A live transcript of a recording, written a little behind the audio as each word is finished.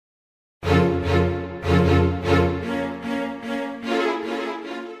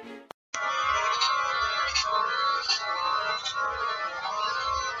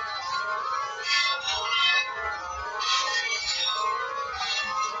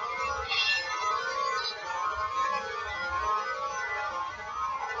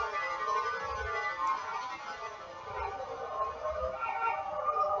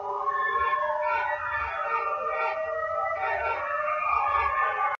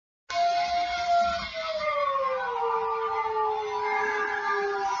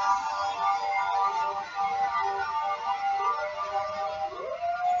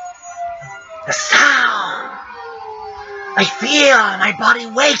I feel my body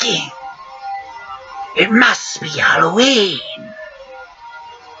waking. It must be Halloween.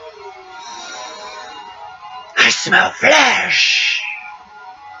 I smell flesh.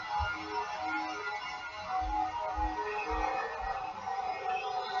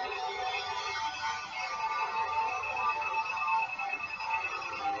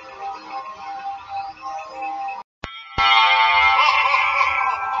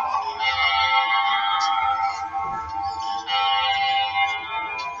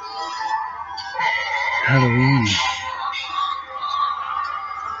 Halloween.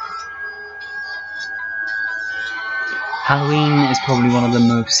 Halloween is probably one of the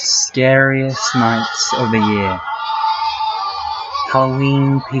most scariest nights of the year.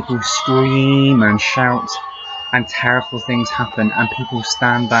 Halloween, people scream and shout, and terrible things happen, and people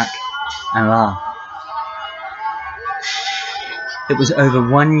stand back and laugh. It was over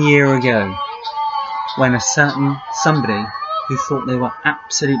 1 year ago when a certain somebody who thought they were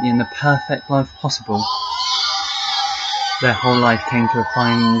absolutely in the perfect life possible, their whole life came to a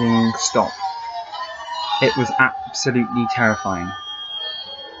finding stop. It was absolutely terrifying.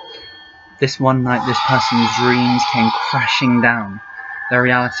 This one night, this person's dreams came crashing down, their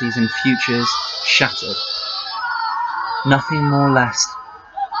realities and futures shattered. Nothing more or less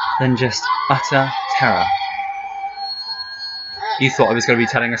than just utter terror. You thought I was going to be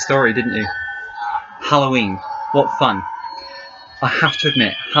telling a story, didn't you? Halloween, what fun. I have to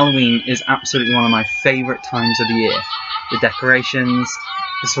admit, Halloween is absolutely one of my favourite times of the year. The decorations,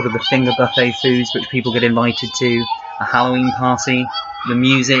 the sort of the finger buffet foods which people get invited to, a Halloween party, the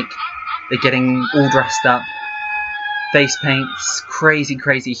music, they're getting all dressed up, face paints,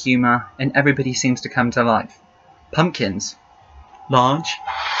 crazy humour, and everybody seems to come to life. Pumpkins, large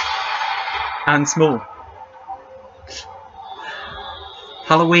and small.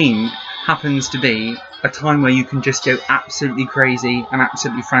 Halloween happens to be a time where you can just go absolutely crazy and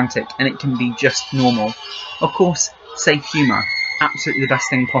absolutely frantic, and it can be just normal. Of course, safe humour, absolutely the best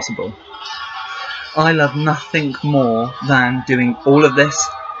thing possible. I love nothing more than doing all of this,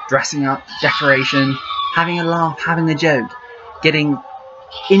 dressing up, decoration, having a laugh, having a joke, getting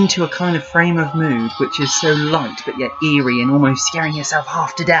into a kind of frame of mood which is so light but yet eerie and almost scaring yourself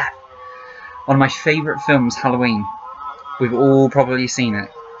half to death. One of my favourite films, Halloween. We've all probably seen it.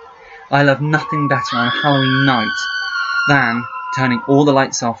 I love nothing better on a Halloween night than turning all the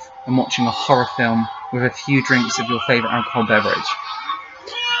lights off and watching a horror film with a few drinks of your favourite alcohol beverage.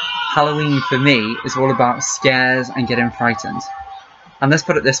 Halloween for me is all about scares and getting frightened. And let's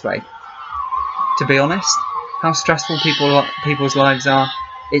put it this way. To be honest, how stressful people's lives are,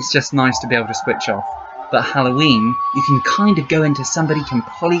 it's just nice to be able to switch off. But Halloween, you can kind of go into somebody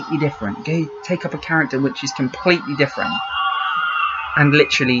completely different. Go take up a character which is completely different. And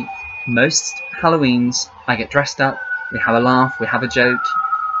literally, most Halloweens, I get dressed up, we have a laugh, we have a joke,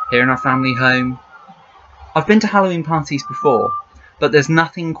 here in our family home. I've been to Halloween parties before, but there's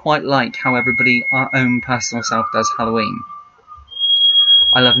nothing quite like how everybody, our own personal self, does Halloween.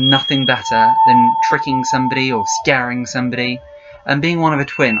 I love nothing better than tricking somebody or scaring somebody, and being one of a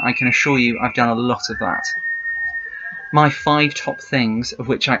twin, I can assure you I've done a lot of that. My 5 top things of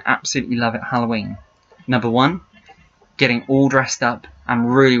which I absolutely love at Halloween. Number 1, getting all dressed up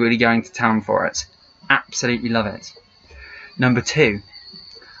and really going to town for it. Absolutely love it. Number 2,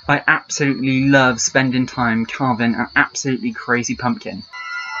 I absolutely love spending time carving an absolutely crazy pumpkin.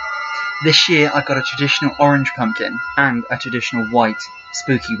 This year I've got a traditional orange pumpkin and a traditional white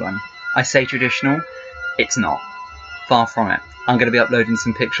spooky one. I say traditional, it's not. Far from it. I'm going to be uploading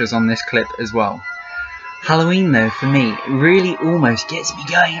some pictures on this clip as well. Halloween though, for me, it really almost gets me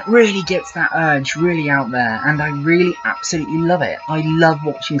going. It really gets that urge really out there, and I really absolutely love it. I love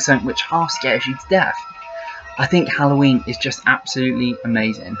watching something which half scares you to death. I think Halloween is just absolutely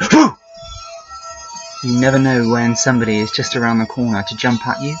amazing. You never know when somebody is just around the corner to jump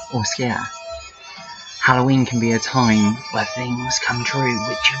at you or scare. Halloween can be a time where things come true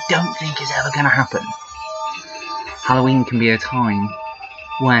which you don't think is ever going to happen. Halloween can be a time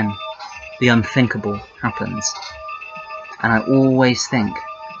when the unthinkable happens. And I always think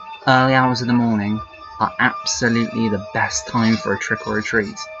early hours of the morning are absolutely the best time for a trick or a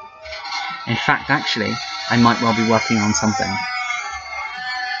treat. In fact, actually, I might well be working on something.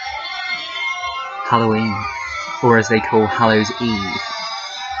 Halloween, or as they call Hallows Eve.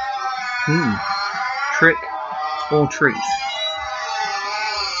 Trick or treat.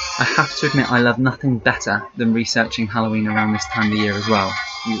 I have to admit I love nothing better than researching Halloween around this time of the year as well.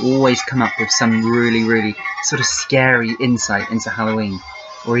 You always come up with some really sort of scary insight into Halloween,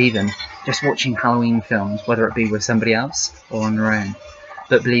 or even just watching Halloween films, whether it be with somebody else or on your own.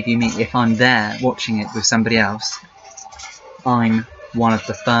 But believe you me, if I'm there watching it with somebody else, I'm one of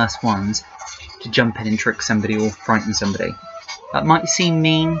the first ones to jump in and trick somebody or frighten somebody. That might seem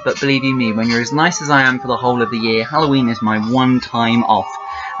mean, but believe you me, when you're as nice as I am for the whole of the year, Halloween is my one time off.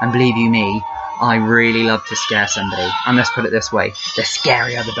 And believe you me, I really love to scare somebody. And let's put it this way, the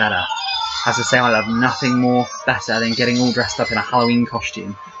scarier the better. As I say, I love nothing more better than getting all dressed up in a Halloween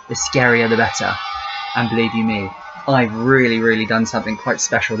costume. The scarier the better. And believe you me, I've really done something quite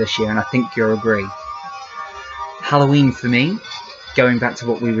special this year, and I think you'll agree. Halloween for me, going back to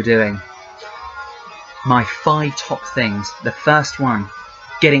what we were doing, my 5 top things. The first one,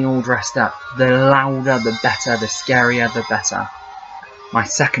 getting all dressed up. The louder the better, the scarier the better. My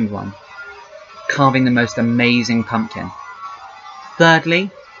second one, carving the most amazing pumpkin. Thirdly,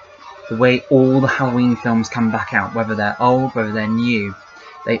 the way all the Halloween films come back out, whether they're old, whether they're new,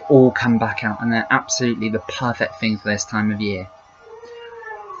 they all come back out and they're absolutely the perfect thing for this time of year.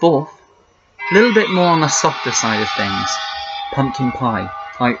 Fourth, a little bit more on the softer side of things, pumpkin pie.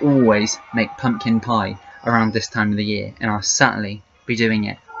 I always make pumpkin pie around this time of the year, and I'll certainly be doing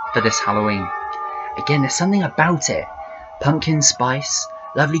it for this Halloween. Again, there's something about it. Pumpkin spice,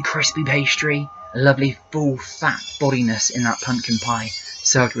 lovely crispy pastry, a lovely full fat bodiness in that pumpkin pie,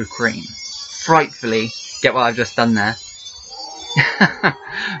 served with cream. Frightfully, get what I've just done there?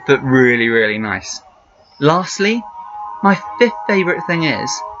 But really nice. Lastly, my 5th favourite thing is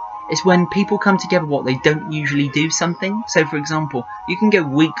when people come together what they don't usually do something. So for example, you can go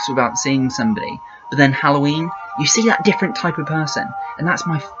weeks without seeing somebody, but then Halloween, you see that different type of person, and that's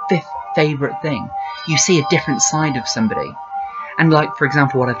my 5th favourite thing. You see a different side of somebody. And like, for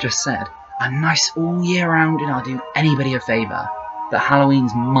example, what I've just said, I'm nice all year round and I'll do anybody a favour. But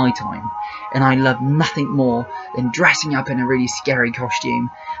Halloween's my time, and I love nothing more than dressing up in a really scary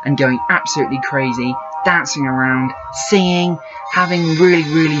costume and going absolutely crazy, dancing around, singing, having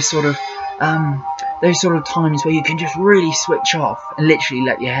really sort of, those sort of times where you can just really switch off and literally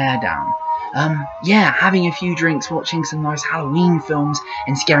let your hair down. Yeah, having a few drinks, watching some nice Halloween films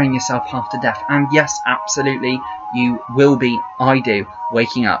and scaring yourself half to death. And yes, absolutely, you will be, I do,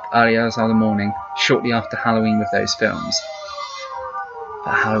 waking up early hours of the morning shortly after Halloween with those films.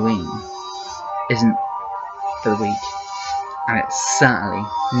 But Halloween isn't for the weak, and it's certainly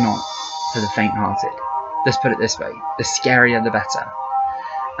not for the faint-hearted. Let's put it this way, the scarier the better.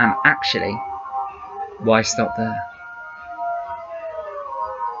 And actually, why stop there?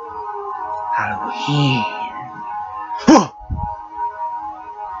 Halloween.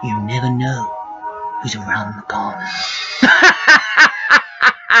 You never know who's around the corner.